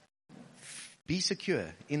Be secure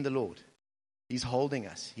in the Lord. He's holding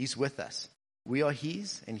us. He's with us. We are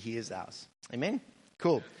His and He is ours. Amen?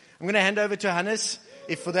 Cool. I'm going to hand over to Hannes.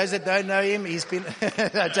 If for those that don't know him, he's been...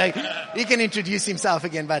 he can introduce himself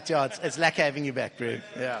again, but yeah, it's lekker having you back, bro.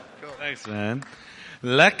 Yeah, cool. Thanks, man.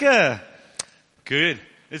 Lekker. Good.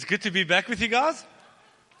 It's good to be back with you guys.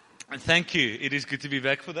 And thank you. It is good to be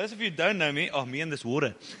back. For those of you who don't know me, me and this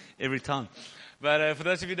water every time. But for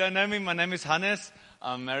those of you who don't know me, my name is Hannes.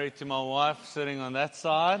 I'm married to my wife sitting on that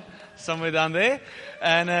side, somewhere down there.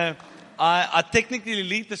 And I technically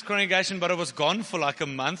lead this congregation, but I was gone for like a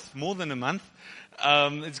month, more than a month.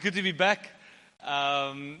 It's good to be back.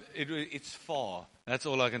 It's far. That's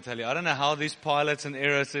all I can tell you. I don't know how these pilots and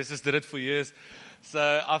air hostesses did it for years.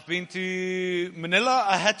 So I've been to Manila.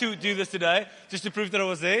 I had to do this today just to prove that I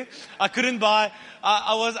was there. I couldn't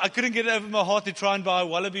get it over my heart to try and buy a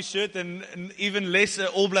Wallaby shirt and even less an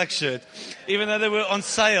All Black shirt, even though they were on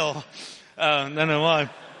sale. Don't know why.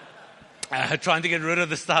 Trying to get rid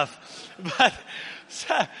of the stuff. But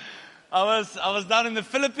so I was down in the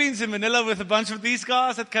Philippines, in Manila, with a bunch of these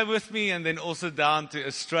guys that came with me, and then also down to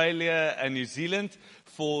Australia and New Zealand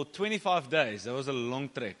for 25 days. That was a long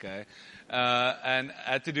trek, eh? And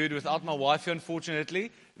I had to do it without my wife,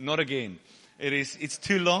 unfortunately. Not again. It's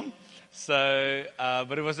too long. So,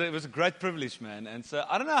 but it was a great privilege, man. And so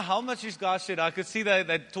I don't know how much these guys shared. I could see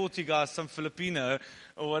they taught you guys some Filipino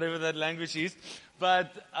or whatever that language is.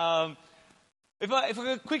 But if I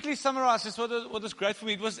could quickly summarize just what was great for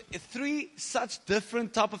me, it was 3 such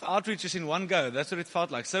different type of outreaches in one go. That's what it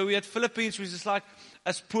felt like. So we had Philippines, which is like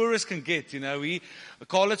as poor as can get.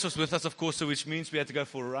 Carlos was with us, of course, so which means we had to go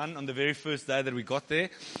for a run on the very first day that we got there.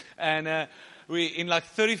 And we, in like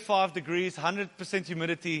 35 degrees, 100%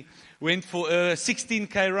 humidity, went for a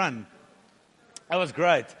 16K run. That was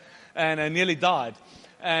great. And I nearly died.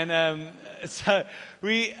 And so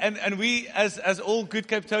we as all good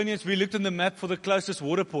Cape Townians, we looked on the map for the closest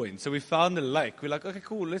water point. So we found a lake. We're like, okay,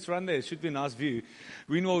 cool, let's run there. It should be a nice view.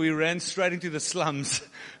 Meanwhile, we ran straight into the slums,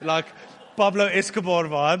 like Pablo Escobar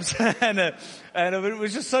vibes. and it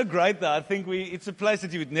was just so great that I think it's a place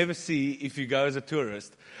that you would never see if you go as a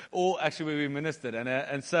tourist, or actually where we ministered.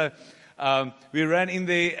 And so we ran in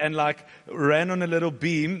there and ran on a little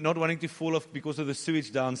beam, not wanting to fall off because of the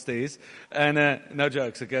sewage downstairs. And no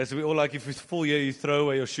jokes, okay? So we all if you fall here, you throw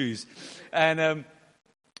away your shoes. And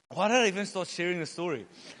why did I even start sharing the story?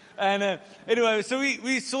 And anyway, so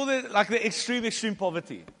we saw the extreme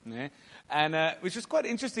poverty, yeah? And which was quite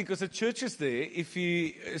interesting because the churches there,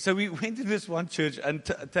 so we went to this one church and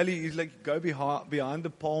tell you go behind the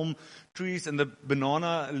palm trees and the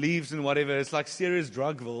banana leaves and whatever. It's like serious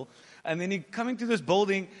drugville. And then you come into this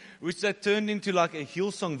building, which they turned into like a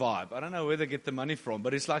Hillsong vibe. I don't know where they get the money from,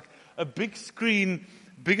 but it's like a big screen,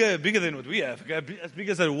 bigger than what we have, okay? As big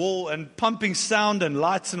as a wall, and pumping sound and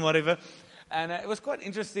lights and whatever. And it was quite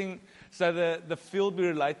interesting. So the field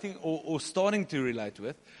we're relating or starting to relate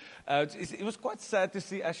with, it was quite sad to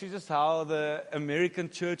see actually just how the American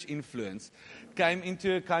church influence came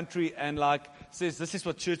into a country and says this is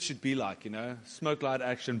what church should be like, smoke, light,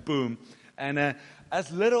 action, boom. And as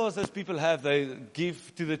little as those people have, they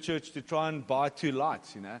give to the church to try and buy 2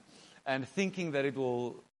 lights, and thinking that it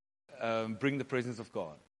will bring the presence of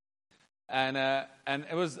God. And I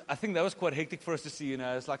think that was quite hectic for us to see,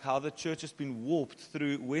 it's like how the church has been warped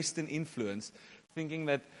through Western influence, thinking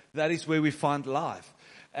that is where we find life.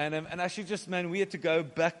 And actually just, man, we had to go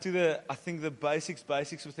back to the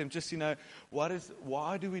basics with them. Just,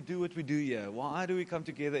 why do we do what we do here? Why do we come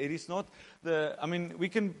together? It is not we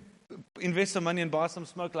can invest some money and buy some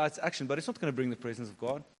smoke, lights, action, but it's not going to bring the presence of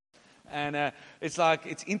God. And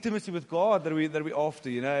it's intimacy with God that we after,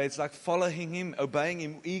 It's like following Him, obeying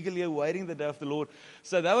Him, eagerly awaiting the day of the Lord.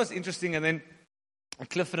 So that was interesting. And then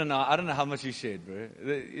Clifford and I don't know how much you shared, bro.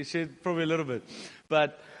 You shared probably a little bit.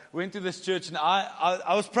 But went to this church, and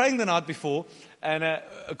I was praying the night before, and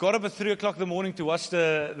got up at 3 o'clock in the morning to watch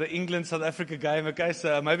the England-South Africa game, okay,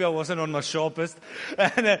 so maybe I wasn't on my sharpest,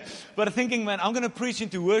 but thinking, man, I'm going to preach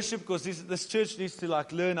into worship, because this church needs to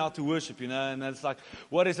learn how to worship, and it's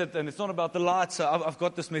what is it, and it's not about the lights, so I've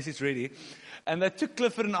got this message ready. And they took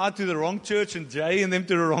Clifford and I to the wrong church, and Jay and them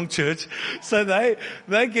to the wrong church. So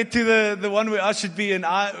they get to the one where I should be, and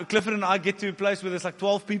Clifford and I get to a place where there's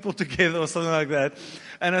 12 people together or something like that.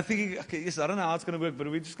 And I'm thinking, okay, yes, I don't know how it's going to work, but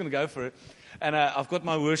we're just going to go for it. And I've got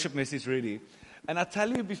my worship message ready. And I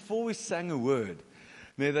tell you, before we sang a word,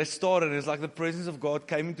 they started, and it's like the presence of God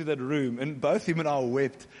came into that room, and both him and I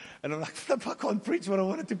wept. And I'm like, flip, I can't preach what I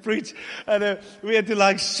wanted to preach. And we had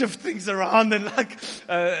to shift things around, and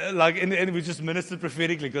and we just ministered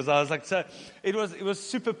prophetically, because I was so it was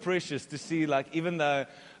super precious to see, even though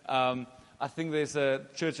I think there's a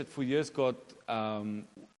church that for years got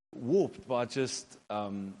warped by just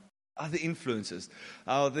other influences.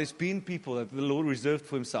 There's been people that the Lord reserved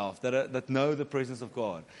for Himself that know the presence of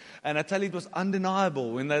God, and I tell you, it was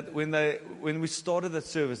undeniable when we started that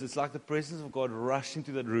service. It's like the presence of God rushed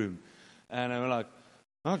into that room, and we're like,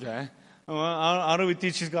 okay. Well, how do we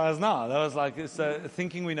teach these guys now? That was like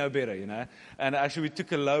thinking we know better, And actually, we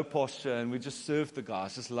took a low posture and we just served the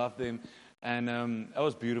guys, just loved them. And that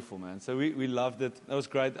was beautiful, man. So we loved it. That was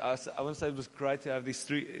great. I want to say it was great to have these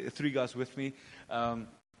three guys with me.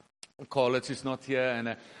 Carlos is not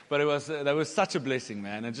here, but that was such a blessing,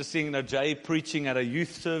 man. And just seeing Jay preaching at a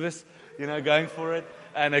youth service, going for it,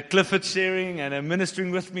 and Clifford sharing and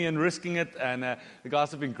ministering with me and risking it, and the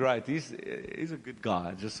guys have been great. He's a good guy.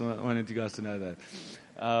 I just wanted you guys to know that.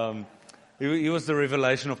 He was the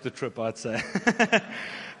revelation of the trip, I'd say.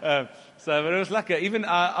 But it was like even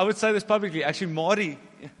I would say this publicly. Actually, Marty.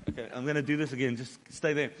 Okay, I'm going to do this again. Just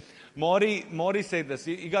stay there. Marty said this.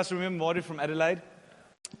 You guys remember Marty from Adelaide?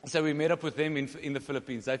 So we met up with them in the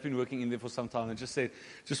Philippines. They've been working in there for some time, and just said,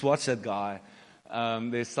 just watch that guy.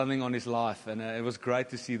 There's something on his life, and it was great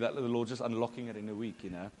to see that the Lord just unlocking it in a week,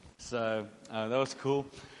 So that was cool.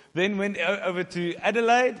 Then went over to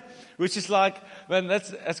Adelaide, which is like, man,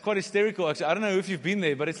 that's quite hysterical. Actually, I don't know if you've been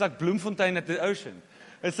there, but it's like Bloemfontein at the ocean.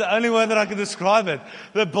 It's the only way that I can describe it.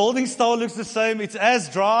 The building style looks the same. It's as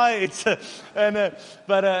dry.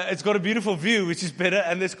 But it's got a beautiful view, which is better.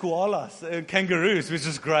 And there's koalas and kangaroos, which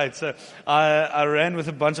is great. So I ran with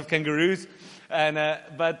a bunch of kangaroos. So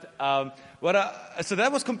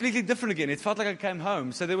that was completely different again. It felt like I came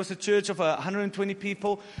home. So there was a church of 120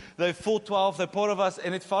 people. They're 412. They're part of us.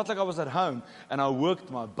 And it felt like I was at home. And I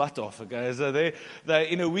worked my butt off. Okay, so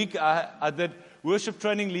in a week I did worship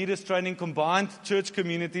training, leaders training, combined church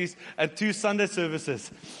communities, and 2 Sunday services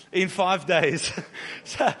in 5 days.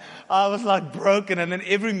 So I was like broken. And then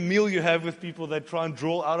every meal you have with people, they try and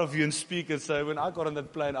draw out of you and speak. And so when I got on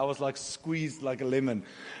that plane, I was like squeezed like a lemon.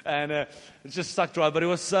 And it just stuck dry. But it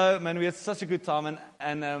was we had such a good time.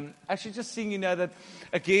 And actually just seeing, that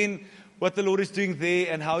again, what the Lord is doing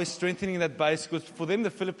there and how He's strengthening that base. Because for them, the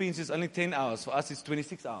Philippines is only 10 hours. For us, it's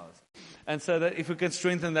 26 hours. And so that if we can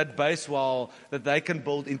strengthen that base wall, that they can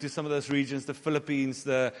build into some of those regions, the Philippines,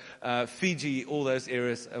 the Fiji, all those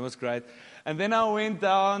areas, it was great. And then I went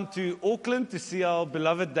down to Auckland to see our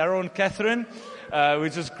beloved Daryl and Catherine,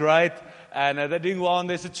 which was great. And they're doing well. And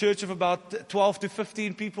there's a church of about 12 to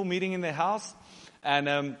 15 people meeting in their house.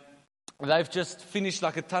 And they've just finished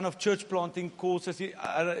like a ton of church planting courses.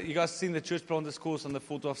 You guys seen the church planters course on the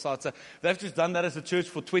 412 side. So they've just done that as a church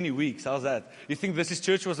for 20 weeks. How's that? You think this is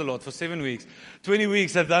church was a lot for 7 weeks. 20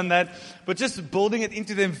 weeks they've done that. But just building it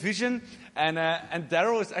into their vision. And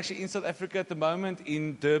Daryl is actually in South Africa at the moment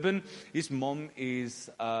in Durban. His mom is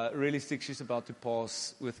really sick. She's about to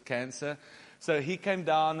pass with cancer. So he came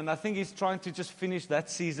down, and I think he's trying to just finish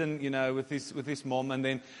that season, with his mom, and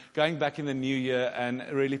then going back in the new year and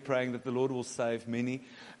really praying that the Lord will save many.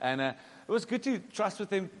 And it was good to trust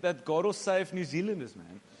with him that God will save New Zealanders,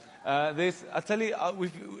 man. I tell you,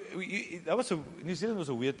 New Zealand was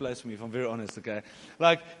a weird place for me, if I'm very honest. Okay,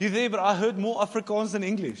 like you're there, but I heard more Afrikaans than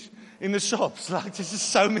English in the shops. Like there's just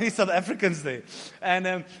so many South Africans there,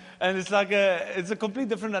 and it's like it's a complete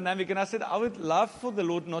different dynamic. And I said I would love for the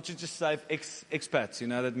Lord not to just save expats,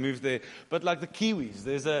 that move there, but like the Kiwis.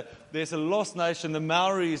 There's a lost nation, the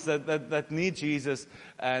Maoris that need Jesus,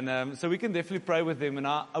 and so we can definitely pray with them. And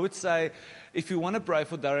I would say, if you want to pray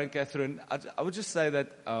for Darren and Catherine, I would just say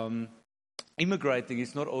that immigrating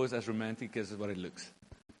is not always as romantic as what it looks.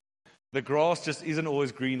 The grass just isn't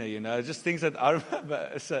always greener, just things that I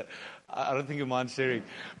remember. So I don't think you mind sharing.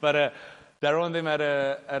 But Daryl and them had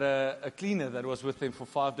a cleaner that was with them for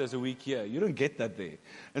 5 days a week here. You don't get that there.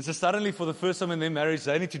 And so suddenly, for the first time in their marriage,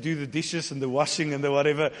 they need to do the dishes and the washing and the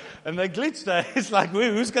whatever. And they glitched there. It's like,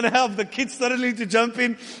 who's going to help? The kids suddenly to jump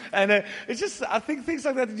in. And it's just, I think things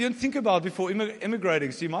like that you don't think about before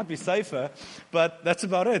immigrating. So you might be safer, but that's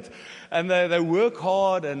about it. And they work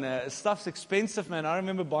hard, and stuff's expensive, man. I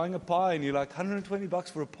remember buying a pie, and you're like, $120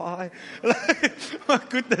 for a pie? My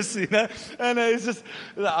goodness, And it's just,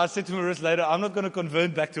 I said to Marissa later, I'm not going to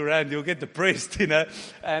convert back to rand. You'll get depressed,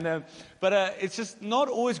 And but it's just not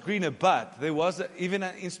always greener. But there was, even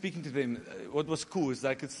in speaking to them, what was cool is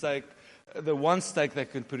they could say the one stake they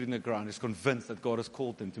could put in the ground is convinced that God has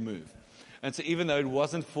called them to move. And so even though it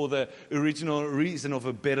wasn't for the original reason of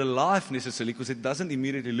a better life necessarily, because it doesn't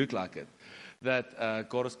immediately look like it, that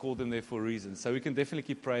God has called them there for a reason. So we can definitely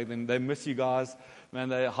keep praying them. They miss you guys. Man,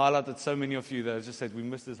 they highlighted so many of you. They just said, we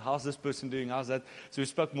miss this. How's this person doing? How's that? So we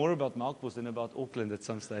spoke more about Melkbos than about Auckland at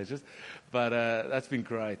some stages. But that's been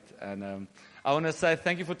great. And I want to say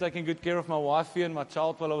thank you for taking good care of my wife here and my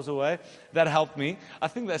child while I was away. That helped me. I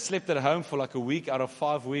think they slept at home for like a week out of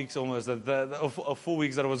 5 weeks almost, or 4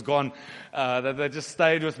 weeks that I was gone. That they just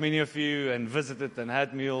stayed with many of you and visited and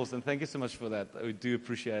had meals. And thank you so much for that. We do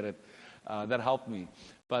appreciate it. That helped me.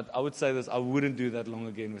 But I would say this, I wouldn't do that long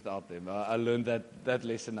again without them. I learned that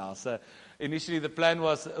lesson now. So initially the plan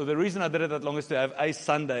was, the reason I did it that long is to have a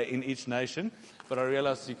Sunday in each nation. But I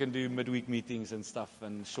realized you can do midweek meetings and stuff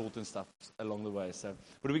and shorten stuff along the way. So,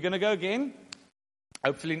 but are we going to go again?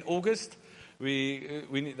 Hopefully in August. We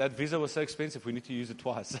need, that visa was so expensive, we need to use it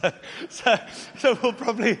twice. So we'll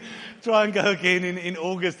probably try and go again in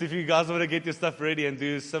August if you guys want to get your stuff ready and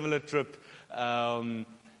do a similar trip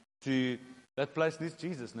to that place needs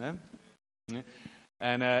Jesus, no? Yeah.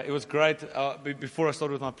 And it was great. Before I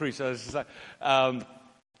started with my preach, I was just like,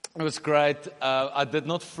 it was great. I did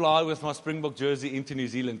not fly with my Springbok jersey into New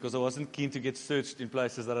Zealand because I wasn't keen to get searched in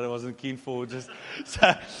places that I wasn't keen for. They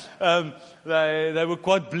were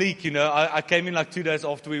quite bleak, you know. I came in like 2 days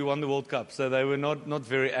after we won the World Cup, so they were not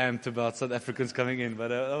very amped about South Africans coming in. But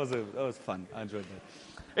that was fun. I enjoyed that.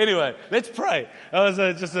 Anyway, let's pray. That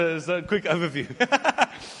was just a quick overview.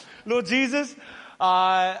 Lord Jesus,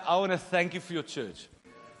 I want to thank you for your church.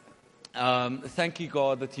 Thank you,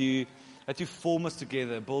 God, that you form us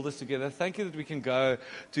together, build us together. Thank you that we can go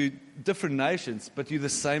to different nations, but you're the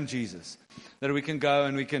same Jesus. That we can go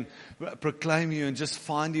and we can proclaim you and just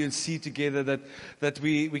find you and see together that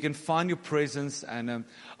we can find your presence. And I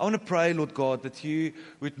want to pray, Lord God, that you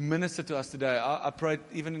would minister to us today. I pray,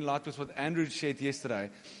 even in light with what Andrew shared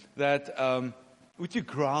yesterday, that would you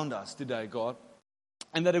ground us today, God,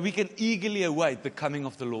 and that we can eagerly await the coming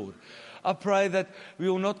of the Lord. I pray that we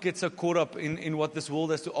will not get so caught up in what this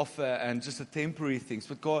world has to offer and just the temporary things.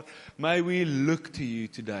 But God, may we look to you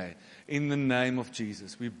today in the name of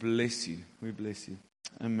Jesus. We bless you. We bless you.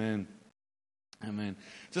 Amen. Amen.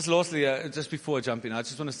 Just lastly, just before I jump in, I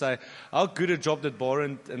just want to say how good a job did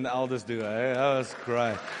Boren and the elders do. Eh? That was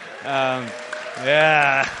great.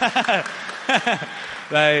 Yeah.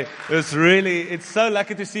 It's so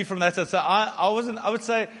lucky to see from that side. So I would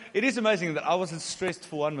say it is amazing that I wasn't stressed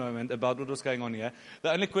for one moment about what was going on here.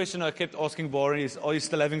 The only question I kept asking Boren is, are you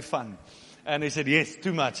still having fun? And he said, yes,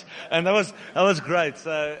 too much. And that was great.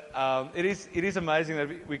 So it is amazing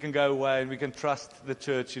that we can go away and we can trust the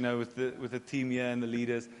church, you know, with the team here and the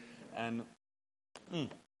leaders. And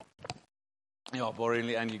yeah, Boren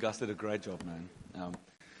and you guys did a great job, man.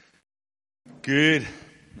 Good.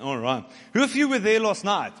 All right. Who of you were there last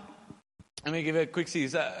night? Let me give you a quick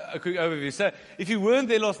overview. So, if you weren't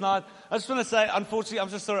there last night, I just want to say, unfortunately, I'm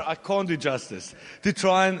just sorry, I can't do justice to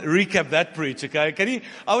try and recap that preach, okay?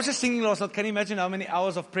 I was just singing last night, can you imagine how many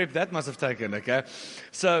hours of prep that must have taken, okay?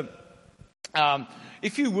 So,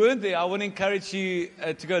 if you weren't there, I want to encourage you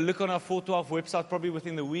to go look on our 412 website probably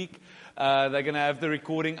within the week. They're going to have the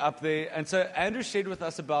recording up there. And so, Andrew shared with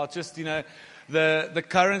us about just, you know, the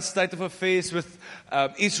current state of affairs with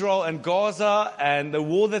Israel and Gaza and the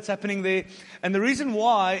war that's happening there. And the reason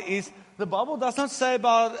why is the Bible does not say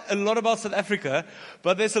a lot about South Africa,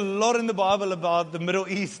 but there's a lot in the Bible about the Middle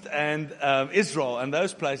East and Israel and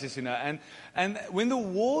those places, you know. And when the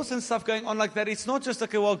wars and stuff going on like that, it's not just,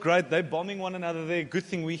 okay, well, great, they're bombing one another there, good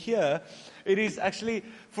thing we're here. It is actually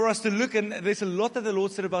for us to look, and there's a lot that the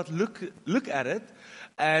Lord said about look at it,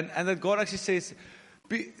 and that God actually says,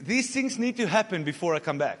 these things need to happen before I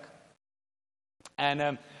come back.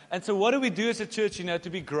 And so what do we do as a church, you know, to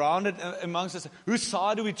be grounded amongst us? Whose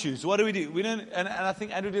side do we choose? What do we do? We don't, and I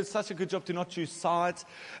think Andrew did such a good job to not choose sides.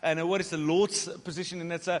 And what is the Lord's position in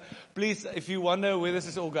that? So please, if you wonder where this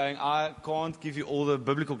is all going, I can't give you all the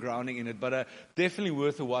biblical grounding in it, but definitely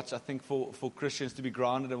worth a watch, I think, for Christians to be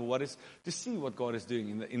grounded in to see what God is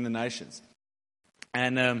doing in the nations.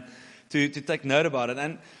 And to take note about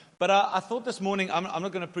it. But I thought this morning, I'm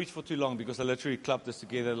not going to preach for too long because I literally clubbed this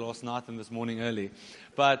together last night and this morning early.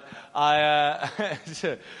 But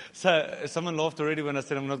so someone laughed already when I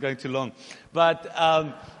said I'm not going too long. But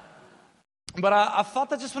I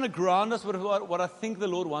thought I just want to ground us with what I think the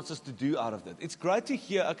Lord wants us to do out of that. It's great to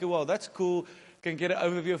hear, okay, well, that's cool. Can get an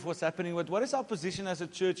overview of what's happening. But what is our position as a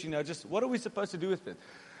church? You know, just what are we supposed to do with it?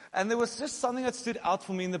 And there was just something that stood out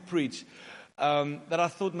for me in the preach. That I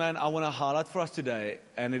thought, man, I want to highlight for us today.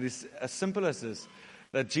 And it is as simple as this,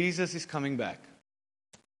 that Jesus is coming back.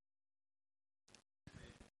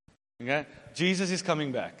 Okay? Jesus is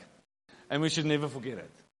coming back. And we should never forget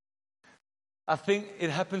it. I think it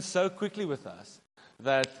happens so quickly with us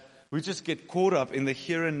that we just get caught up in the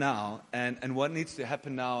here and now and what needs to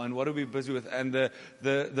happen now and what are we busy with and the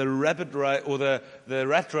rabbit race or the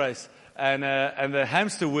rat race and the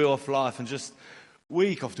hamster wheel of life and just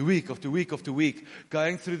week after week after week after week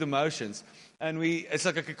going through the motions. And it's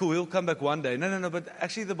like, okay, cool, we'll come back one day. No. But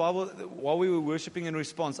actually the Bible, while we were worshiping in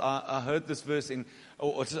response, I heard this verse I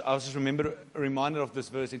was just reminded of this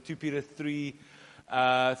verse in 2 Peter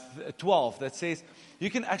 3:12 that says, you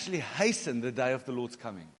can actually hasten the day of the Lord's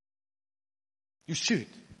coming. You should.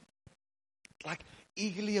 Like,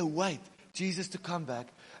 eagerly await Jesus to come back.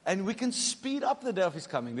 And we can speed up the day of His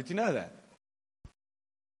coming. Did you know that?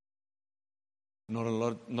 Not a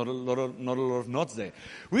lot of nods there.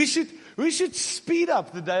 We should speed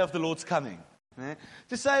up the day of the Lord's coming.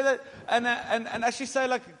 To say that, and actually say,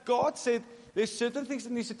 like, God said, there's certain things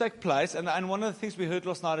that need to take place. And one of the things we heard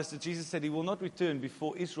last night is that Jesus said He will not return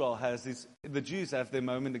before Israel the Jews have their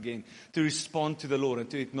moment again to respond to the Lord and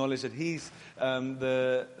to acknowledge that He's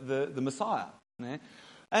the Messiah.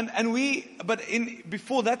 But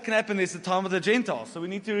before that can happen, there's the time of the Gentiles. So we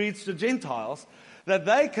need to reach the Gentiles that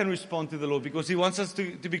they can respond to the Lord because He wants us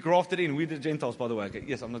to be grafted in. We're the Gentiles, by the way. Okay?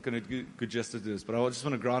 Yes, I'm not going to do good justice to this, but I just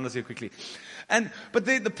want to ground us here quickly. But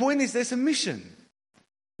the point is there's a mission.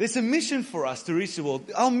 There's a mission for us to reach the world.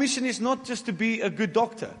 Our mission is not just to be a good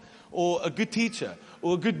doctor or a good teacher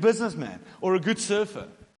or a good businessman or a good surfer.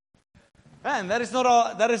 Man, that is not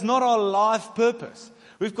our life purpose.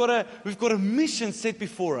 We've got a mission set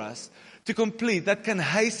before us to complete that can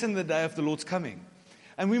hasten the day of the Lord's coming.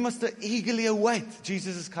 And we must eagerly await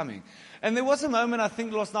Jesus' coming. And there was a moment, I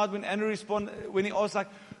think, last night when Andrew responded, when he asked, like,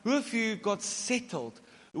 who of you got settled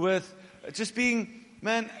with just being,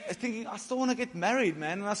 man, thinking, I still want to get married,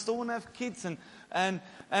 man, and I still want to have kids, and I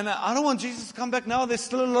don't want Jesus to come back now. There's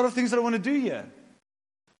still a lot of things that I want to do here.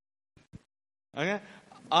 Okay?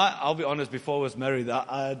 I'll be honest, before I was married,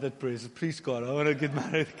 I had that prayer, please God, I want to get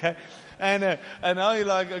married, okay? And now you're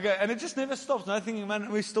like, okay, and it just never stops. And I'm thinking, man,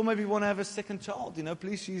 we still maybe want to have a second child,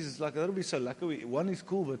 please Jesus, like, that'll be so lucky. One is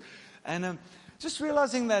cool, but, just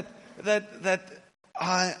realizing that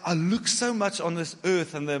I look so much on this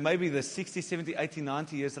earth and maybe the 60, 70, 80,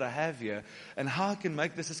 90 years that I have here and how I can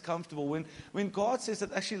make this as comfortable when God says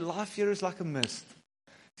that actually life here is like a mist.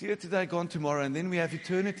 It's here today, gone tomorrow, and then we have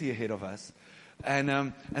eternity ahead of us.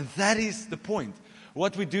 And that is the point.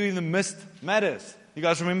 What we do in the mist matters. You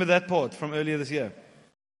guys remember that part from earlier this year?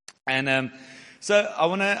 And so I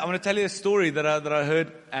want to tell you a story that I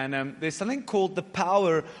heard. And there's something called the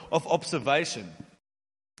power of observation.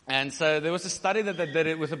 And so there was a study that they did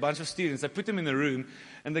it with a bunch of students. They put them in the room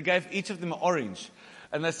and they gave each of them an orange.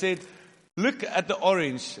 And they said, look at the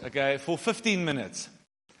orange, okay, for 15 minutes.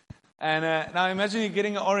 And now imagine you're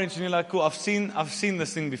getting an orange and you're like, cool, I've seen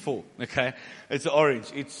this thing before, okay? It's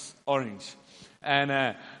orange.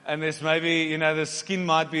 And there's maybe, the skin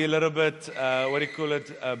might be a little bit,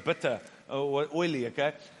 bitter or oily,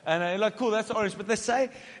 okay? And you're like, cool, that's orange. But they say,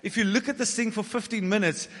 if you look at this thing for 15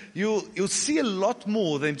 minutes, you'll see a lot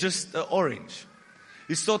more than just the orange.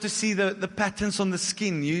 You start to see the patterns on the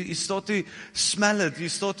skin. You start to smell it. You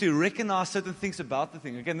start to recognize certain things about the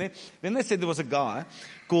thing. Okay, and then they said there was a guy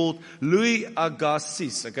called Louis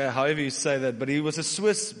Agassiz, okay, however you say that, but he was a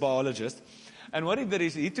Swiss biologist. And what he did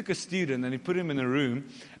is he took a student and he put him in a room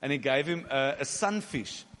and he gave him a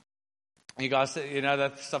sunfish. You guys,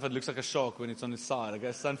 that stuff that looks like a shark when it's on its side.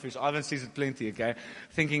 Okay, sunfish. Ivan sees it plenty. Okay,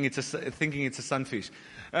 thinking it's a sunfish.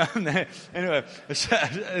 Anyway, it's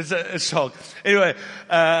a shark. Anyway,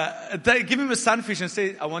 they give him a sunfish and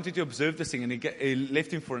say, "I want you to observe this thing." And he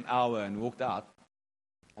left him for an hour and walked out.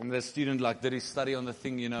 And the student did his study on the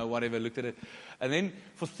thing, whatever, looked at it. And then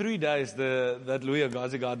for 3 days, that Louis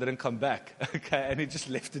Agassiz guy didn't come back. Okay, and he just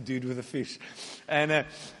left the dude with a fish. And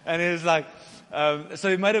he was like. So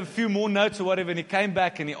he made a few more notes or whatever, and he came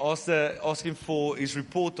back and he asked him for his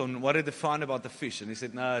report on what did they find about the fish. And he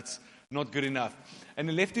said, no, it's not good enough. And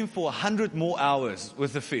he left him for 100 more hours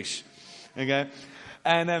with the fish. Okay?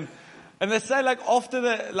 And they say after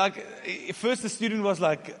first the student was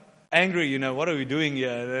angry, what are we doing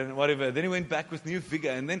here? And whatever. Then he went back with new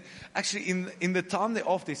vigor. And then actually in the time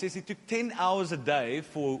thereafter, he says he took 10 hours a day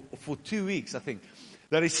for 2 weeks, I think,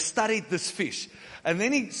 that he studied this fish. And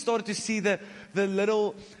then he started to see the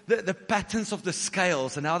patterns of the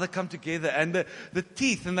scales and how they come together and the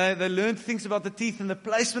teeth. And they learned things about the teeth and the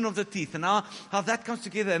placement of the teeth and how that comes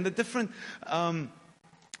together and the different, the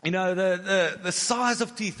size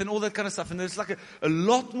of teeth and all that kind of stuff. And there's a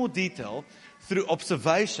lot more detail through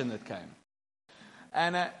observation that came.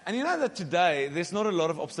 And that today there's not a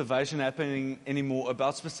lot of observation happening anymore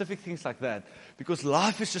about specific things like that because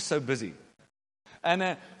life is just so busy.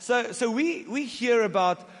 And so we hear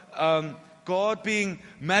about God being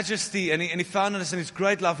majesty, and He found us in His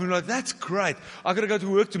great love. And we're like, that's great. I've got to go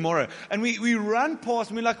to work tomorrow. And we run past,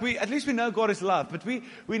 and we're like, at least we know God is love. But we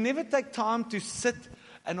never take time to sit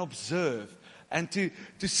and observe, and to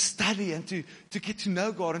study, and to get to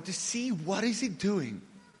know God, and to see what is He doing.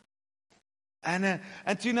 And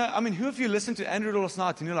to know, I mean, who of you listened to Andrew last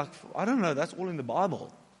night, and you're like, I don't know, that's all in the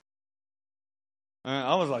Bible.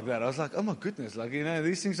 I was like that. I was like, oh my goodness, like,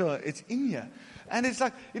 these things it's in here. And it's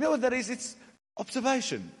like, you know what that is? It's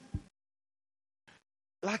observation.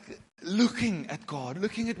 Like looking at God,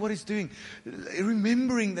 looking at what He's doing,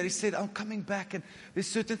 remembering that He said, I'm coming back, and there's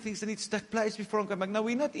certain things that need to take place before I'm coming back. No,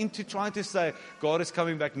 we're not into trying to say, God is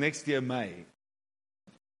coming back next year, May.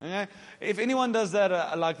 Okay? If anyone does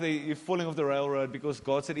that, like you're falling off the railroad, because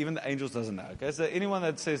God said even the angels doesn't know. Okay, so anyone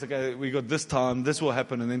that says, okay, we got this time, this will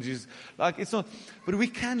happen, and then Jesus, like it's not. But we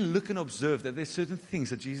can look and observe that there's certain things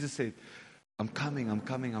that Jesus said, I'm coming, I'm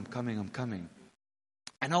coming, I'm coming, I'm coming.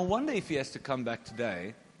 And I wonder if He has to come back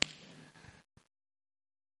today,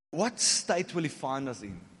 what state will He find us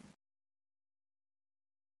in?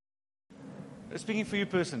 Speaking for you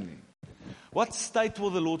personally. What state will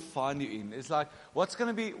the Lord find you in? It's like, what's going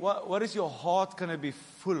to be, what is your heart going to be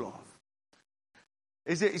full of?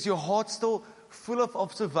 Is your heart still full of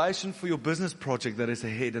observation for your business project that is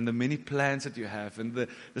ahead, and the many plans that you have, and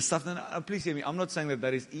the stuff that, please hear me, I'm not saying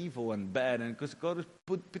that is evil and bad, and because God has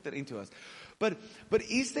put that into us. But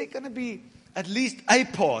is there going to be at least a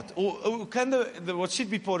part, or can what should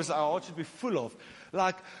be part is our heart should be full of,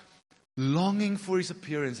 like, longing for His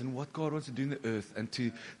appearance and what God wants to do in the earth, and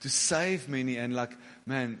to save many, and like,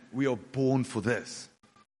 man, we are born for this.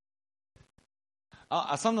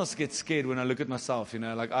 I sometimes get scared when I look at myself,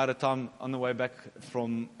 like I had a time on the way back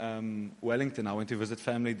from Wellington. I went to visit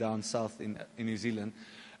family down south in New Zealand,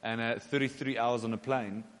 and 33 hours on a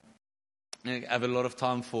plane. And I have a lot of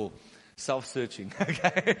time for self-searching,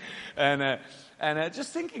 okay? And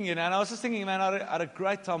just thinking, and I was just thinking, man, I had a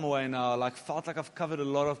great time away now, like felt like I've covered a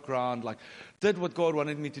lot of ground, like did what God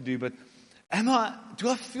wanted me to do, but do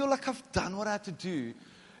I feel like I've done what I had to do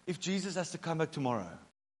if Jesus has to come back tomorrow?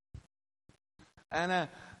 And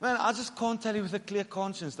man, I just can't tell you with a clear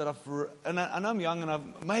conscience that I know I'm young and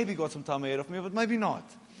I've maybe got some time ahead of me, but maybe not.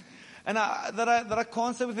 And that I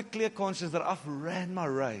can't say with a clear conscience that I've ran my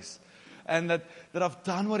race, and that I've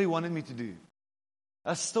done what He wanted me to do.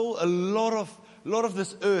 There's still a lot of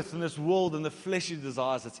this earth and this world and the fleshy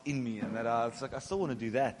desires that's in me, and that it's like I still want to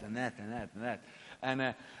do that and that and that and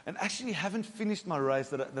that, and actually haven't finished my race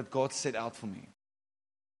that God set out for me.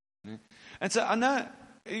 And so I know,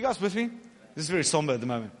 are you guys with me? This is very somber at the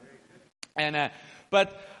moment.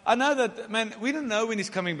 But I know that, man, we don't know when He's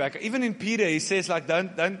coming back. Even in Peter, he says, like,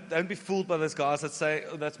 don't be fooled by those guys that say,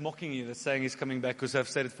 that's mocking you, that's saying He's coming back, because I've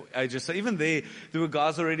said it for ages. So even there were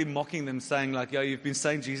guys already mocking them, saying, like, yeah, you've been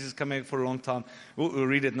saying Jesus is coming back for a long time. We'll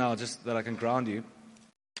read it now, just that I can ground you.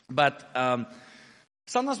 But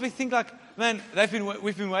sometimes we think, like, man,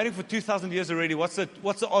 we've been waiting for 2,000 years already. What's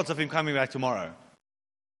the odds of Him coming back tomorrow?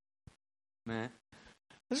 Man,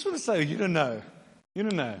 I just want to say, you don't know. You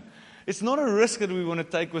don't know. It's not a risk that we want to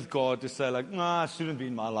take with God to say, like, nah, it shouldn't be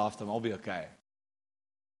in my lifetime. I'll be okay.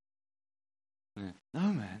 Yeah. No,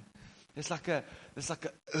 man. It's like a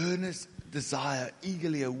earnest desire,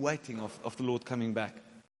 eagerly awaiting of the Lord coming back.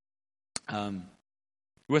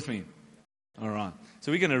 With me. All right.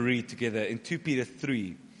 So we're going to read together in 2 Peter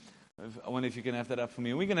 3. I wonder if you can have that up for me.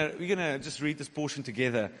 And we're gonna just read this portion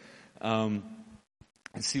together.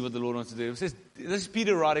 And see what the Lord wants to do. It says, this is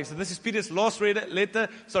Peter writing. So this is Peter's last letter.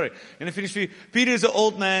 Sorry, I'm going to finish for you. Peter is an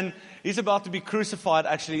old man. He's about to be crucified,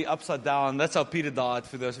 actually, upside down. That's how Peter died,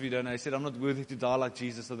 for those of you who don't know. He said, I'm not worthy to die like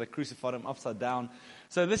Jesus, so they crucified Him upside down.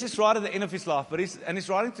 So this is right at the end of his life. He's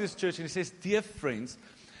writing to this church, and he says, dear friends,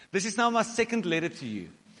 this is now my second letter to you.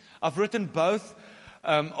 I've written both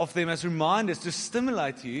of them as reminders to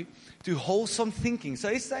stimulate you to wholesome thinking.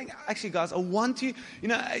 So he's saying, actually, guys, I want you,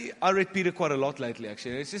 I read Peter quite a lot lately,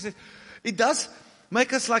 actually. It's just, it does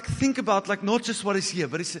make us like think about like not just what is here,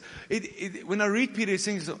 but when I read Peter, he's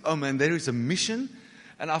saying, oh man, there is a mission,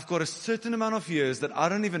 and I've got a certain amount of years that I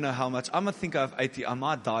don't even know how much. I might think I have 80, I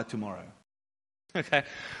might die tomorrow. Okay,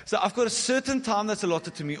 so I've got a certain time that's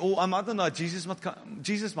allotted to me, or I might not know, Jesus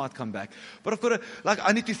might come back. But I've got to,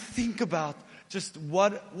 I need to think about just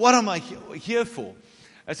what am I here for?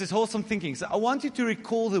 It says wholesome thinking. So I want you to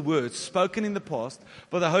recall the words spoken in the past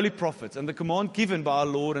by the holy prophets and the command given by our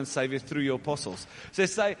Lord and Savior through your apostles. So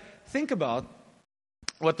think about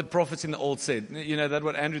what the prophets in the old said. You know, that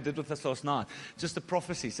what Andrew did with us last night. Just the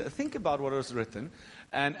prophecy. So think about what was written.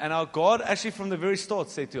 And our God actually from the very start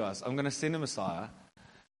said to us, I'm going to send a Messiah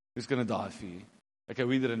who's going to die for you. Okay,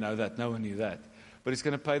 we didn't know that. No one knew that. But he's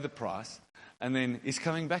going to pay the price. And then he's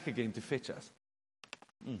coming back again to fetch us.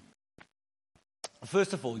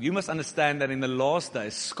 First of all, you must understand that in the last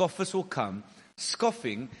days, scoffers will come,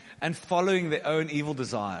 scoffing and following their own evil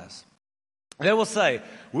desires. They will say,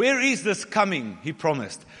 where is this coming, he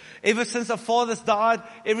promised? Ever since our fathers died,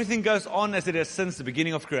 everything goes on as it has since the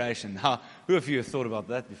beginning of creation. Who of you have thought about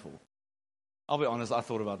that before? I'll be honest, I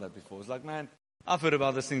thought about that before. It's like, man, I've heard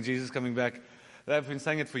about this thing, Jesus coming back. They've been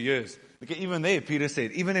saying it for years. Okay, even there, Peter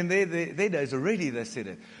said, even in their days already, they said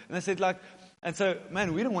it. And they said and so,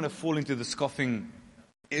 man, we don't want to fall into the scoffing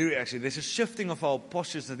area, actually. There's a shifting of our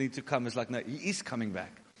postures that need to come. It's like, no, he is coming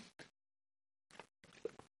back.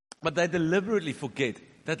 But they deliberately forget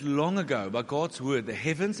that long ago, by God's word, the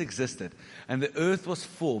heavens existed and the earth was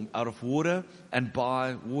formed out of water and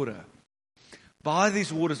by water. By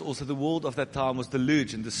these waters also the world of that time was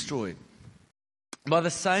deluged and destroyed. By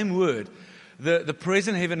the same word, the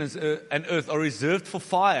present heaven and earth are reserved for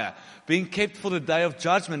fire, being kept for the day of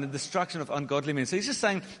judgment and destruction of ungodly men. So he's just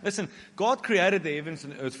saying, listen, God created the heavens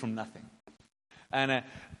and earth from nothing.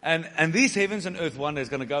 And these heavens and earth one day is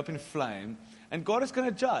going to go up in flame. And God is going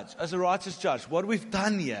to judge, as a righteous judge, what we've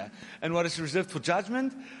done here, and what is reserved for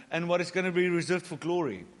judgment, and what is going to be reserved for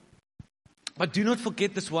glory. But do not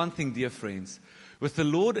forget this one thing, dear friends. With the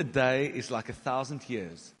Lord, a day is like 1,000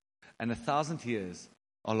 years, and 1,000 years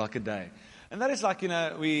are like a day. And that is like,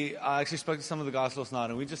 I actually spoke to some of the guys last night,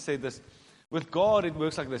 and we just said this. With God, it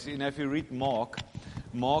works like this. If you read Mark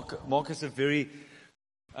is a very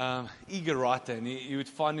eager writer, and you would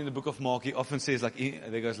find in the book of Mark, he often says,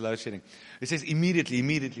 there goes load shedding. It says immediately.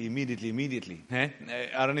 I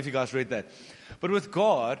don't know if you guys read that. But with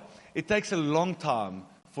God, it takes a long time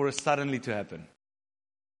for a suddenly to happen.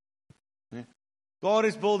 God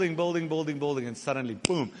is building, and suddenly,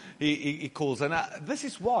 boom, he calls. And this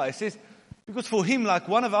is why. It says, because for him, like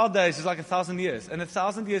one of our days is like 1,000 years, and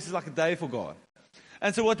 1,000 years is like a day for God.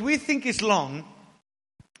 And so what we think is long,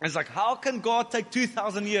 it's like, how can God take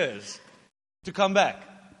 2,000 years to come back?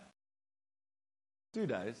 2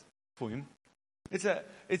 days for him. It's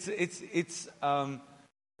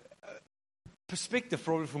perspective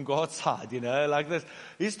probably from God's side, like this.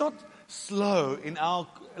 He's not slow in our,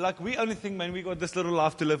 we only think, man, we got this little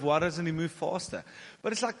life to live. Why doesn't he move faster?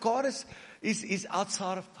 But it's like God is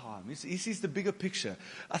outside of time. He sees the bigger picture.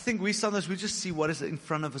 I think we sometimes just see what is in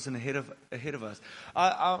front of us and ahead of us.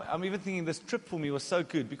 I'm even thinking this trip for me was so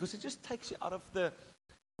good because it just takes you out of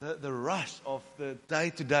the rush of the day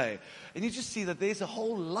to day, and you just see that there's a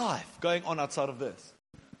whole life going on outside of this.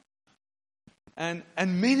 And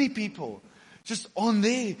many people just on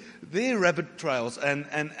their rabbit trails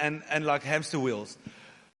and like hamster wheels,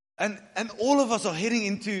 and all of us are heading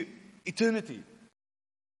into eternity.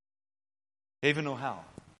 Heaven or hell.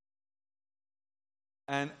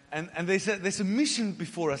 And there's a mission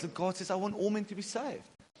before us that God says, I want all men to be saved.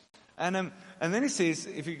 And then he says,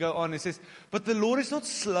 if you go on, he says, but the Lord is not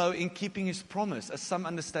slow in keeping his promise, as some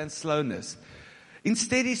understand slowness.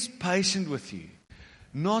 Instead, he's patient with you,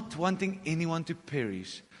 not wanting anyone to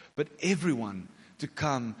perish, but everyone to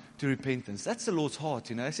come to repentance. That's the Lord's heart,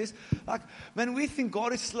 He says, man, we think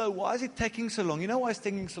God is slow. Why is it taking so long? You know why it's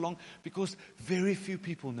taking so long? Because very few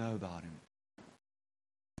people know about him.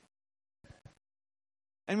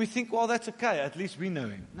 And we think, well, that's okay. At least we know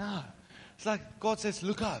him. No. It's like God says,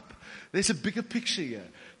 look up. There's a bigger picture here.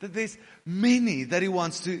 That there's many that he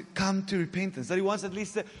wants to come to repentance. That he wants at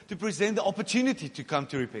least to present the opportunity to come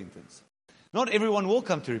to repentance. Not everyone will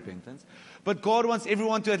come to repentance. But God wants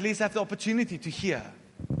everyone to at least have the opportunity to hear.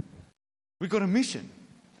 We've got a mission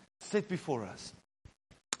set before us.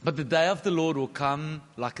 But the day of the Lord will come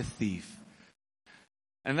like a thief.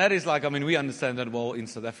 And that is we understand that well in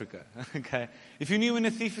South Africa. Okay. If you knew when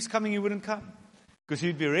a thief is coming, you wouldn't come. Because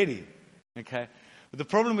you'd be ready. Okay. But the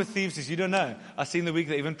problem with thieves is you don't know. I see in the week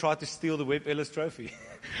they even tried to steal the Webb Ellis trophy.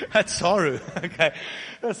 That's Saru. Okay.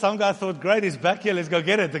 Some guy thought, great, he's back here, let's go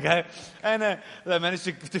get it. Okay. And they managed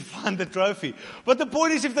to find the trophy. But the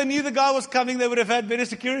point is, if they knew the guy was coming, they would have had better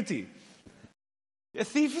security. A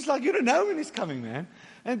thief is you don't know when he's coming, man.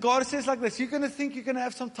 And God says like this, you're going to think you're going to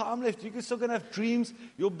have some time left. You're still going to have dreams,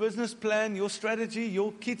 your business plan, your strategy,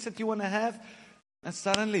 your kids that you want to have. And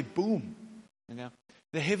suddenly, boom,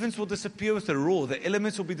 the heavens will disappear with a roar. The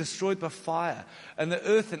elements will be destroyed by fire. And the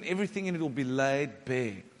earth and everything in it will be laid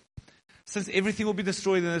bare. Since everything will be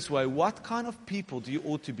destroyed in this way, what kind of people do you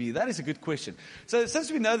ought to be? That is a good question. So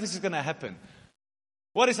since we know this is going to happen,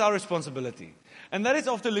 What is our responsibility? And that is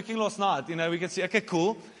after looking last night, we can see, okay,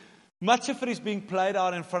 cool. Much of it is being played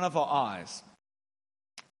out in front of our eyes.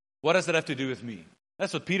 What does that have to do with me?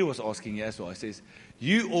 That's what Peter was asking here as well. He says,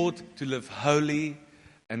 you ought to live holy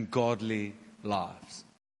and godly lives.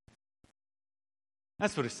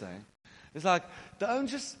 That's what he's saying. It's like, don't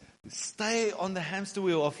just stay on the hamster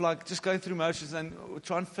wheel of like just going through motions and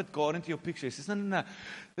try and fit God into your picture. He says, no.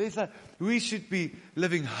 There's like, we should be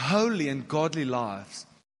living holy and godly lives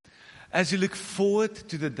as you look forward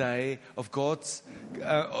to the day of God's,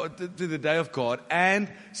 to the day of God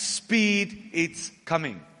and speed its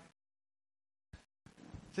coming.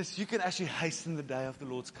 Says you can actually hasten the day of the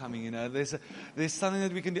Lord's coming. There's something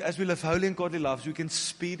that we can do as we live holy and godly lives. We can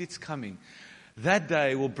speed its coming. That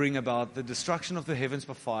day will bring about the destruction of the heavens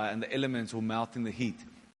by fire, and the elements will melt in the heat.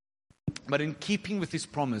 But in keeping with this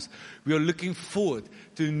promise, we are looking forward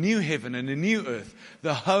to a new heaven and a new earth,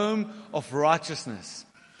 the home of righteousness.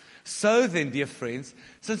 So then, dear friends,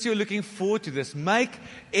 since you're looking forward to this, make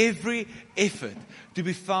every effort to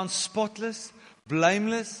be found spotless,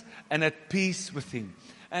 blameless, and at peace with Him.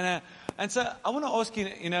 And so I want to ask you,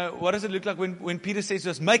 what does it look like when Peter says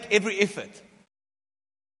to us, make every effort?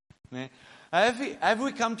 Yeah. Have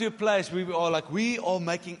we come to a place where we are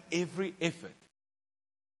making every effort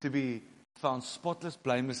to be found spotless,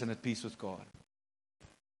 blameless, and at peace with God?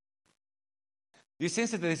 You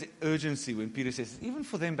sense that there is urgency when Peter says, even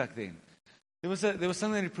for them back then. There was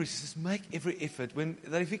something that he preached. He says, make every effort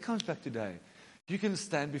that if he comes back today, you can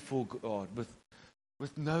stand before God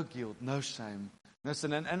with no guilt, no shame, no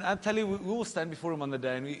sin. And I tell you, we will stand before Him on the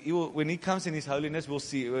day, and when He comes in His holiness, we'll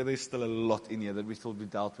see there's still a lot in here that we thought we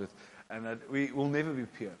dealt with, and that we will never be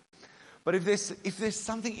pure. But if there's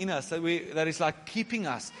something in us that is like keeping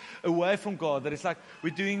us away from God, that is like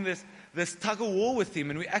we're doing this tug of war with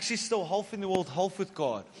Him, and we're actually still half in the world, half with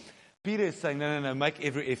God. Peter is saying, no, make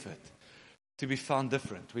every effort to be found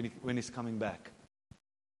different when He's coming back.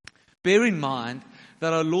 Bear in mind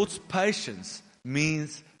that our Lord's patience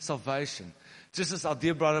means salvation. Just as our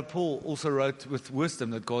dear brother Paul also wrote with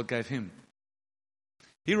wisdom that God gave him.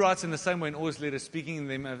 He writes in the same way in all his letters, speaking in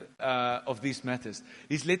them of these matters.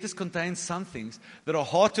 His letters contain some things that are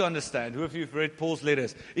hard to understand. Who of you have read Paul's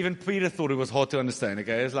letters? Even Peter thought it was hard to understand.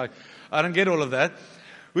 Okay, it's like, I don't get all of that.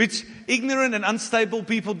 Which ignorant and unstable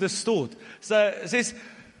people distort. So it says,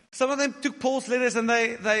 some of them took Paul's letters and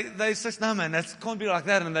they says, no man, that can't be like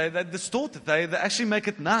that. And they distort it. They actually make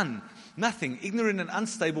it nothing. Ignorant and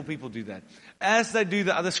unstable people do that. As they do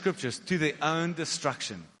the other scriptures, to their own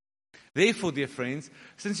destruction. Therefore, dear friends,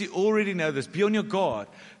 since you already know this, be on your guard,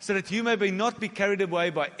 so that you may not be carried away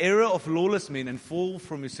by error of lawless men and fall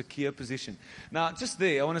from your secure position. Now, just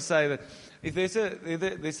there, I want to say that if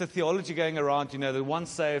there's a theology going around, that once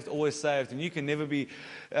saved, always saved, and you can never be,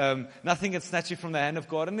 nothing can snatch you from the hand of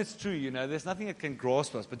God, and it's true, there's nothing that can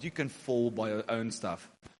grasp us, but you can fall by your own stuff,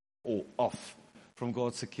 or off from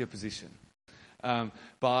God's secure position.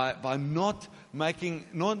 By not making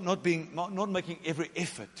every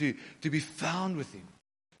effort to be found with Him.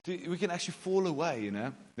 We can actually fall away,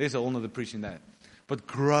 There's a whole nother preaching that. But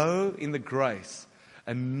grow in the grace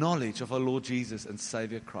and knowledge of our Lord Jesus and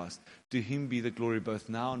Savior Christ. To Him be the glory both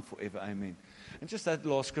now and forever. Amen. And just that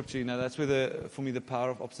last scripture, that's where for me the power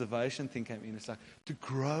of observation thing came in. It's like to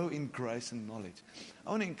grow in grace and knowledge. I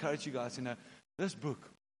want to encourage you guys, this book,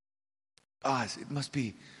 guys, it must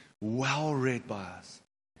be well read by us.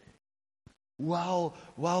 Well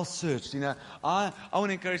searched. I want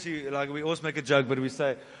to encourage you, like we always make a joke, but we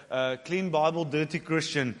say, clean Bible, dirty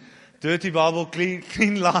Christian. Dirty Bible,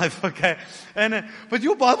 clean life, okay? But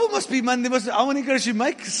your Bible must be, man, I want to encourage you,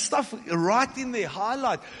 make stuff right in there,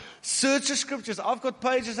 highlight. Search the scriptures. I've got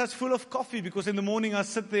pages that's full of coffee because in the morning I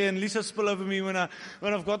sit there and Lisa spill over me when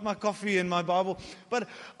I've got my coffee and my Bible. But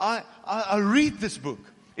I read this book.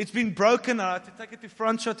 It's been broken. I had to take it to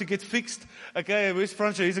Francois to get fixed. Okay, where's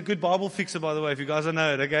Francois? He's a good Bible fixer, by the way, if you guys don't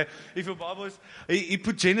know it. Okay, if your Bible is, he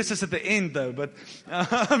put Genesis at the end, though. But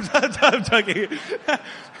I'm joking.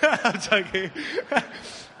 I'm joking.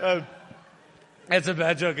 That's a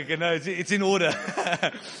bad joke. Okay, no, it's in order.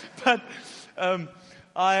 But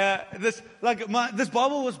this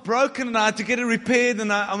Bible was broken, and I had to get it repaired,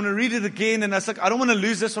 and I want to read it again. And I was like, I don't want to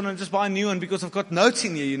lose this one and just buy a new one because I've got notes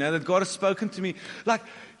in here, that God has spoken to me. Like,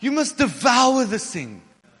 you must devour this thing,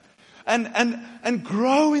 and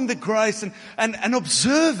grow in the grace, and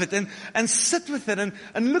observe it, and sit with it,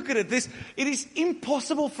 and look at it. It is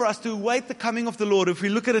impossible for us to await the coming of the Lord if we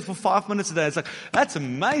look at it for 5 minutes a day. It's like, that's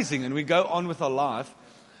amazing, and we go on with our life,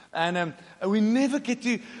 and we never get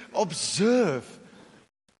to observe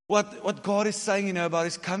what God is saying, about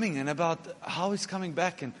His coming and about how He's coming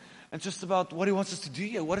back. and just about what He wants us to do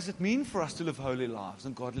here. What does it mean for us to live holy lives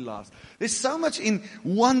and godly lives? There's so much in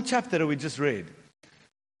one chapter that we just read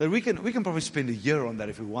that we can probably spend a year on that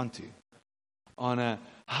if we want to. On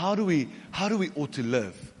how do we ought to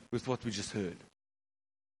live with what we just heard.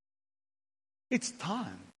 It's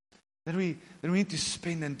time that we need to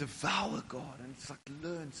spend and devour God and it's like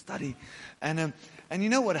learn, study, and you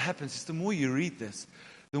know what happens is the more you read this,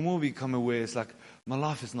 the more we become aware. It's like my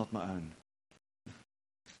life is not my own.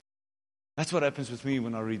 That's what happens with me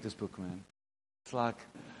when I read this book, man. It's like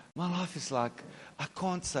my life is like I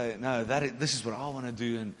can't say no. This is what I want to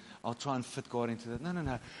do, and I'll try and fit God into that.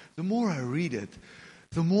 No. The more I read it,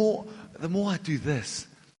 the more I do this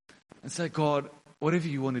and say, God, whatever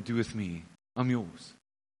you want to do with me, I'm yours.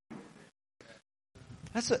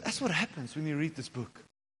 That's what happens when you read this book,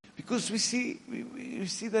 because we see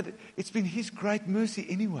that it's been His great mercy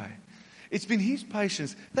anyway. It's been His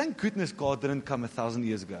patience. Thank goodness God didn't come 1,000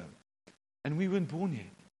 years ago, and we weren't born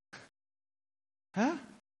yet. Huh?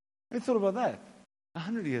 I thought about that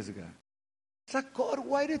 100 years ago. It's like God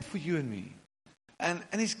waited for you and me. And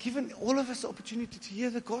He's given all of us the opportunity to hear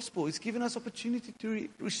the gospel. He's given us opportunity to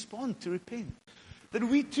respond, to repent. That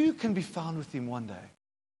we too can be found with Him one day.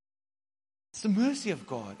 It's the mercy of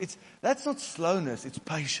God. That's not slowness, it's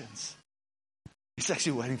patience. He's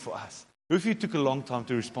actually waiting for us. If you took a long time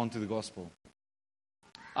to respond to the gospel,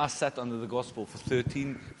 I sat under the gospel for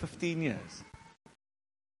 15 years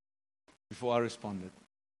before I responded.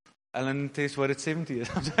 Alan Tess waited 70 years.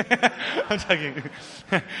 I'm joking.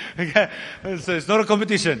 Okay. So it's not a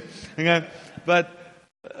competition. Okay. But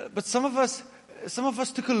some of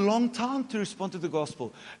us took a long time to respond to the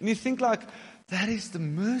gospel. And you think like, that is the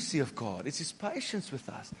mercy of God. It's His patience with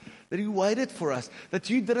us. That He waited for us. That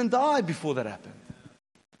you didn't die before that happened.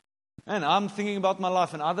 And I'm thinking about my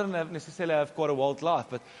life, and I don't necessarily have quite a wild life,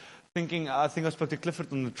 but I think I spoke to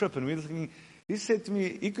Clifford on the trip, and we were thinking, he said to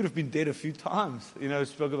me, he could have been dead a few times.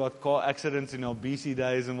 Spoke about car accidents in our BC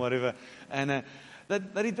days and whatever. And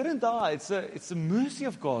that he didn't die. It's the mercy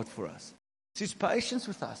of God for us. It's His patience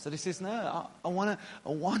with us. That He says, no, I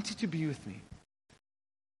want you to be with me.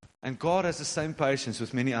 And God has the same patience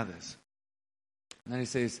with many others. And then He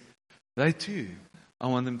says, they too, I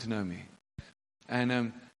want them to know me.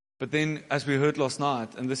 And but then, as we heard last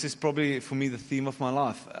night, and this is probably for me the theme of my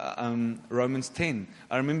life, Romans 10.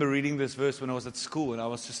 I remember reading this verse when I was at school, and I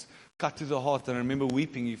was just cut to the heart. And I remember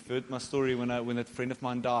weeping. You've heard my story when that friend of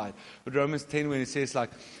mine died. But Romans 10, when it says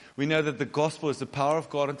like, we know that the gospel is the power of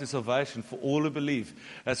God unto salvation for all who believe.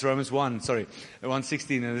 That's Romans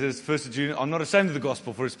 1:16. And it says, 1st June, I'm not ashamed of the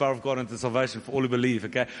gospel, for it's power of God unto salvation for all who believe.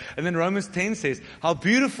 Okay. And then Romans 10 says, how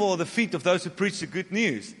beautiful are the feet of those who preach the good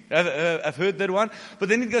news. I've heard that one. But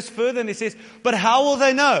then it goes further and it says, but how will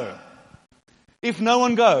they know if no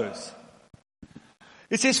one goes?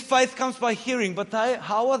 It says faith comes by hearing, but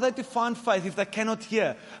how are they to find faith if they cannot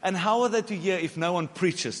hear? And how are they to hear if no one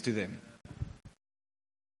preaches to them?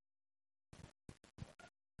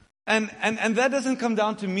 And that doesn't come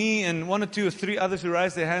down to me and one or two or three others who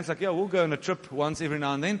raise their hands like, yeah, we'll go on a trip once every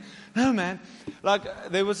now and then. No, man. Like,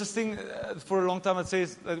 there was this thing for a long time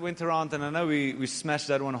that went around, and I know we smashed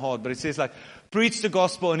that one hard, but it says like, preach the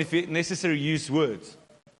gospel and if necessary, use words.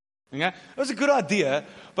 Okay? It was a good idea,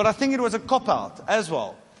 but I think it was a cop-out as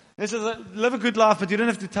well. It says, live a good life, but you don't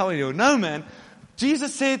have to tell anyone. No, man.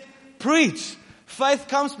 Jesus said, preach. Faith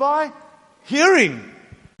comes by hearing.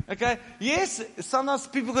 Okay? Yes, sometimes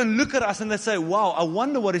people can look at us and they say, wow, I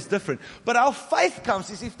wonder what is different. But our faith comes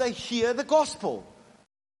is if they hear the gospel.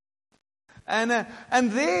 And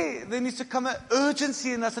there needs to come an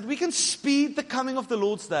urgency in us that we can speed the coming of the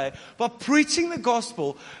Lord's day by preaching the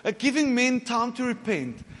gospel, giving men time to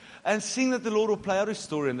repent, and seeing that the Lord will play out His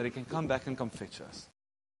story and that He can come back and come fetch us.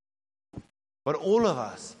 But all of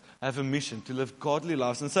us have a mission to live godly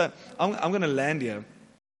lives. And so I'm going to land here.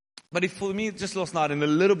 But for me, just last night, and a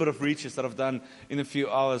little bit of research that I've done in a few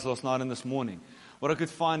hours last night and this morning, what I could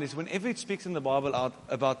find is whenever it speaks in the Bible out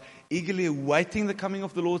about eagerly awaiting the coming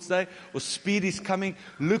of the Lord's day, or speed is coming,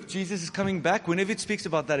 look, Jesus is coming back, whenever it speaks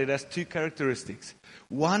about that, it has two characteristics.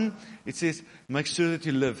 One, it says, make sure that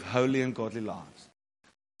you live holy and godly lives.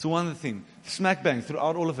 So one of the things, smack bang,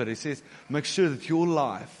 throughout all of it, it says, make sure that your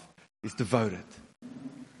life is devoted,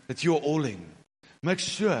 that you're all in. Make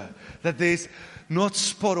sure that there's not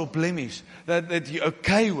spot or blemish, that you're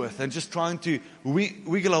okay with, and just trying to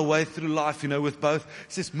wiggle our way through life, with both.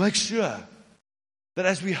 It says, make sure that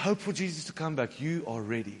as we hope for Jesus to come back, you are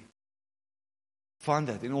ready. Find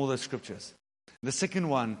that in all those scriptures. The second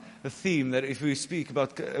one, the theme that if we speak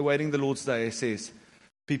about awaiting the Lord's day, it says,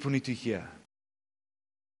 people need to hear.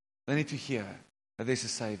 They need to hear that there's a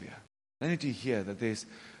Savior. They need to hear that there's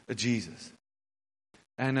a Jesus.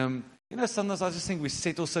 And, sometimes I just think we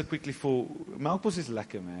settle so quickly for, Melkbos is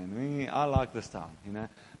lekker, man. I like this town,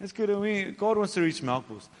 It's good. God wants to reach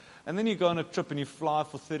Melkbos. And then you go on a trip and you fly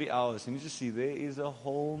for 30 hours and you just see there is a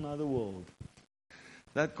whole nother world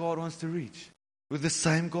that God wants to reach with the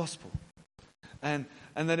same gospel. And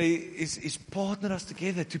that He's partnered us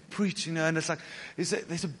together to preach, and it's like,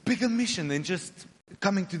 there's a bigger mission than just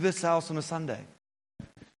coming to this house on a Sunday.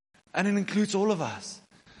 And it includes all of us.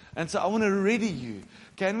 And so I want to ready you.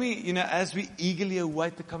 Can we, as we eagerly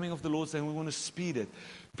await the coming of the Lord, saying we want to speed it,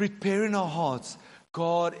 prepare in our hearts,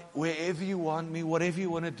 God, wherever you want me, whatever you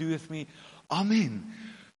want to do with me, Amen.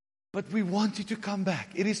 But we want you to come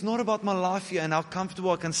back. It is not about my life here and how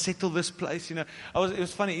comfortable I can settle this place. It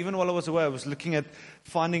was funny, even while I was away, I was looking at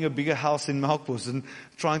finding a bigger house in Melkbos and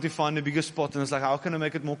trying to find a bigger spot. And it's like, how can I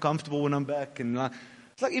make it more comfortable when I'm back? And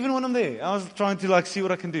it's like, even when I'm there, I was trying to see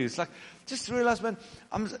what I can do. It's like, just realize, man,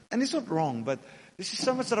 and it's not wrong, but there's just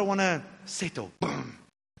so much that I want to settle, boom,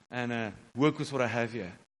 and work with what I have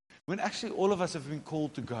here. When actually all of us have been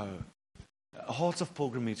called to go. Hearts of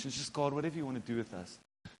pilgrimage. It's just, God, whatever you want to do with us.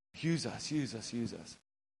 Use us, use us, use us.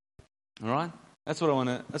 All right? That's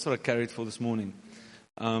what I carried for this morning.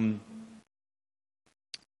 I want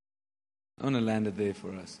to land it there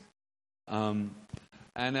for us. And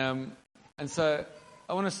so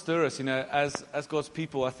I want to stir us, as God's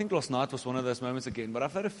people. I think last night was one of those moments again, but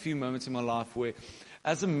I've had a few moments in my life where,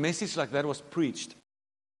 as a message like that was preached,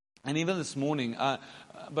 and even this morning, last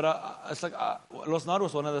night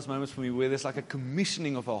was one of those moments for me where there's like a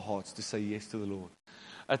commissioning of our hearts to say yes to the Lord.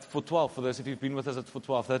 At 412, for those of you who've been with us at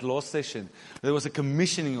 412, that last session, there was a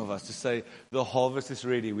commissioning of us to say, the harvest is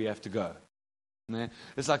ready, we have to go.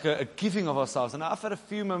 It's like a giving of ourselves. And I've had a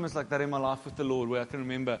few moments like that in my life with the Lord where I can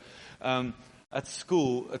remember at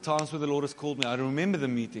school, at times where the Lord has called me. I remember the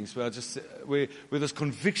meetings where where this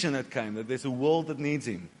conviction that came, that there's a world that needs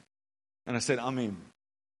Him. And I said, Amen.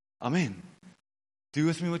 Amen. Do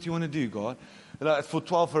with me what you want to do, God. At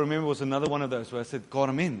 412, I remember, was another one of those where I said, God,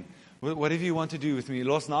 Amen. Whatever you want to do with me.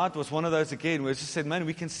 Last night was one of those again where I just said, man,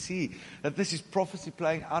 we can see that this is prophecy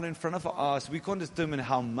playing out in front of our eyes. We can't determine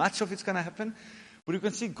how much of it's going to happen, but we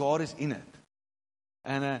can see God is in it.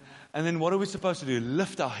 And then what are we supposed to do?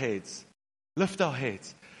 Lift our heads. Lift our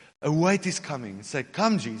heads. Await His coming. And say,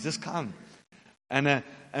 come, Jesus, come. And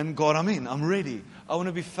God, I'm in. I'm ready. I want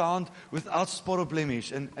to be found without spot or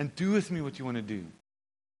blemish. And do with me what you want to do.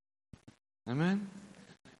 Amen?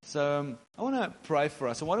 So I want to pray for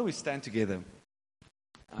us. So why don't we stand together?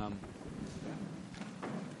 I'm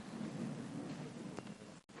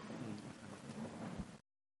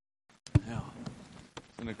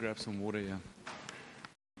going to grab some water here.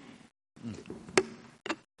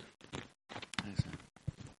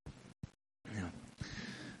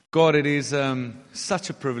 God, it is such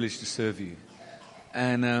a privilege to serve you.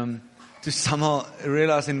 And to somehow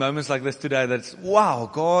realize in moments like this today that, wow,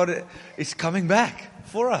 God is coming back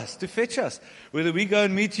for us, to fetch us. Whether we go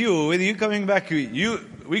and meet you or whether you're coming back, we're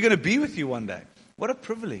going to be with you one day. What a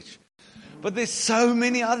privilege. But there's so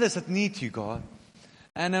many others that need you, God.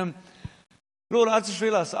 And Lord, I just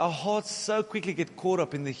realized our hearts so quickly get caught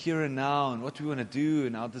up in the here and now and what we want to do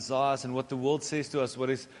and our desires and what the world says to us, what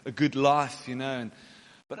is a good life,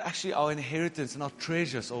 But actually our inheritance and our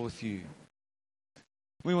treasures are with you.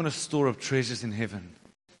 We want to store up treasures in heaven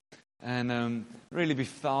and really be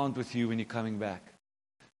found with you when you're coming back.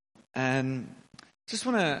 And just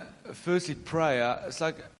want to firstly pray. It's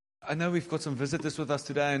like, I know we've got some visitors with us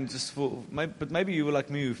today, and but maybe you were like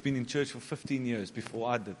me, who've been in church for 15 years before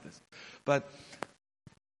I did this. But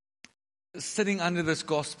sitting under this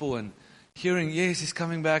gospel and hearing, yes, He's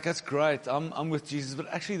coming back, that's great. I'm with Jesus. But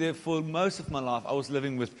actually, there for most of my life, I was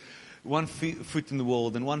living with one foot in the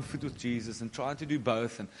world and one foot with Jesus, and trying to do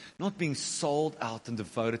both, and not being sold out and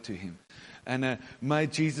devoted to Him, and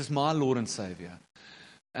made Jesus my Lord and Savior.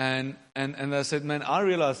 And I said, man, I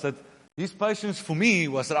realized that His patience for me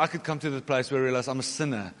was that I could come to the place where I realized I'm a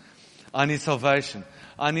sinner. I need salvation.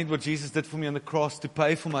 I need what Jesus did for me on the cross to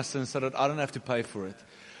pay for my sins so that I don't have to pay for it.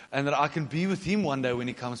 And that I can be with Him one day when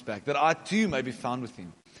He comes back. That I too may be found with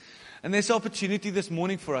Him. And there's opportunity this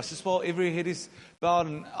morning for us. Just while every head is bowed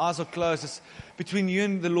and eyes are closed, it's between you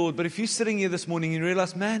and the Lord. But if you're sitting here this morning and you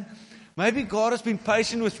realize, man, maybe God has been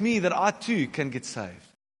patient with me that I too can get saved.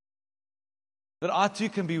 That I too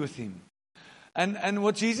can be with Him. And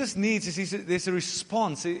what Jesus needs is there's a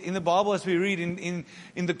response. In the Bible, as we read in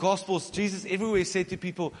the Gospels, Jesus everywhere said to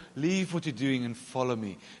people, leave what you're doing and follow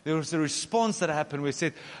me. There was a response that happened where He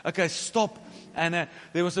said, okay, stop. And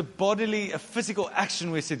there was a physical action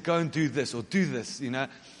where He said, go and do this or do this,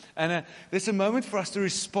 And there's a moment for us to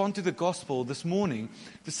respond to the gospel this morning,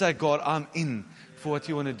 to say, God, I'm in for what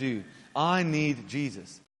you want to do. I need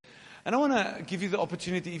Jesus. And I want to give you the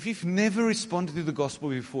opportunity, if you've never responded to the gospel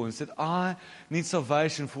before and said, I need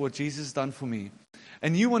salvation for what Jesus has done for me,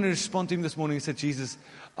 and you want to respond to him this morning and say, Jesus,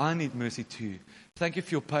 I need mercy too. Thank you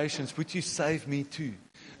for your patience. Would you save me too?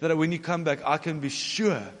 That when you come back, I can be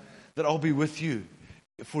sure that I'll be with you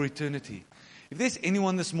for eternity. If there's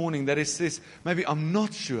anyone this morning that says, maybe I'm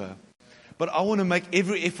not sure, but I want to make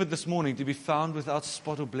every effort this morning to be found without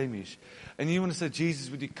spot or blemish, and you want to say, Jesus,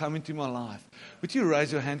 would you come into my life? Would you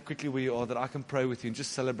raise your hand quickly where you are, that I can pray with you and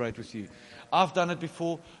just celebrate with you? I've done it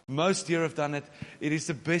before. Most here have done it. It is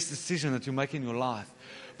the best decision that you make in your life.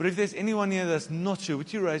 But if there's anyone here that's not sure,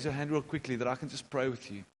 would you raise your hand real quickly that I can just pray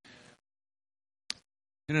with you?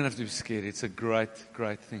 You don't have to be scared. It's a great,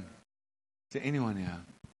 great thing. Is there anyone here?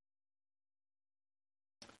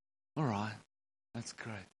 All right. That's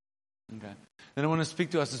great. Okay. Then I want to speak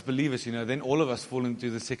to us as believers, then all of us fall into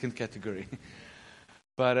the second category.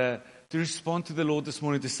 But to respond to the Lord this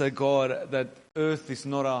morning, to say, God, that earth is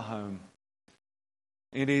not our home.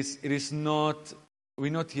 It is not,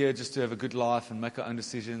 we're not here just to have a good life and make our own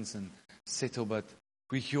decisions and settle, but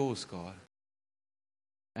we're yours, God.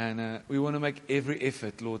 And we want to make every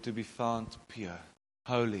effort, Lord, to be found pure,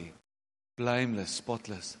 holy, blameless,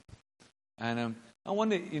 spotless. And I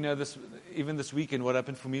wonder, this weekend, what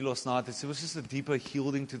happened for me last night, it was just a deeper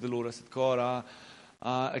yielding to the Lord. I said, God,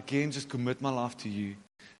 I again just commit my life to you.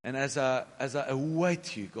 And as I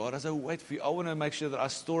await you, God, as I wait for you, I want to make sure that I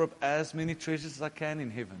store up as many treasures as I can in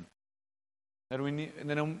heaven. That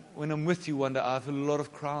when I'm with you one day, I have a lot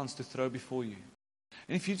of crowns to throw before you.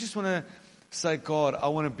 And if you just want to say, God, I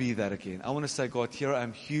want to be that again. I want to say, God, here I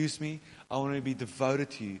am, use me. I want to be devoted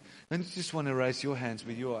to you. Then you just want to raise your hands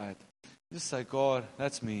where you are at. Just say, God,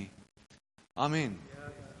 that's me. I'm in.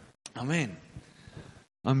 Amen.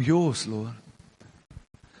 I'm yours, Lord.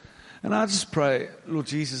 And I just pray, Lord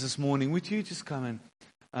Jesus, this morning, would you just come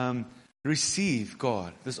and receive,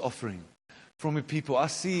 God, this offering from your people. I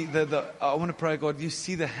see I want to pray, God, you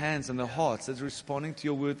see the hands and the hearts that's responding to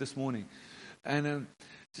your word this morning. And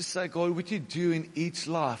just say, God, would you do in each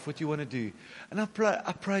life what you want to do? And I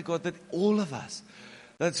pray, God, that all of us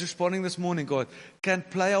that's responding this morning, God, can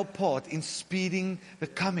play our part in speeding the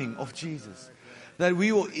coming of Jesus. That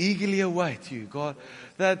we will eagerly await you, God.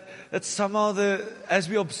 That somehow as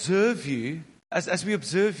we observe you, as we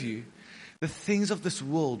observe you, the things of this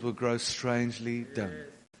world will grow strangely dim.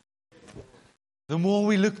 The more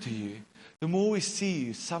we look to you, the more we see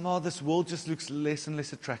you, somehow this world just looks less and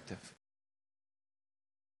less attractive.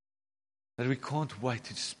 That we can't wait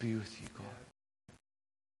to just be with you, God.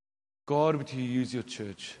 God, would you use your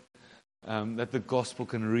church, that the gospel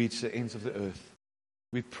can reach the ends of the earth.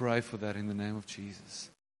 We pray for that in the name of Jesus.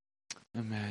 Amen.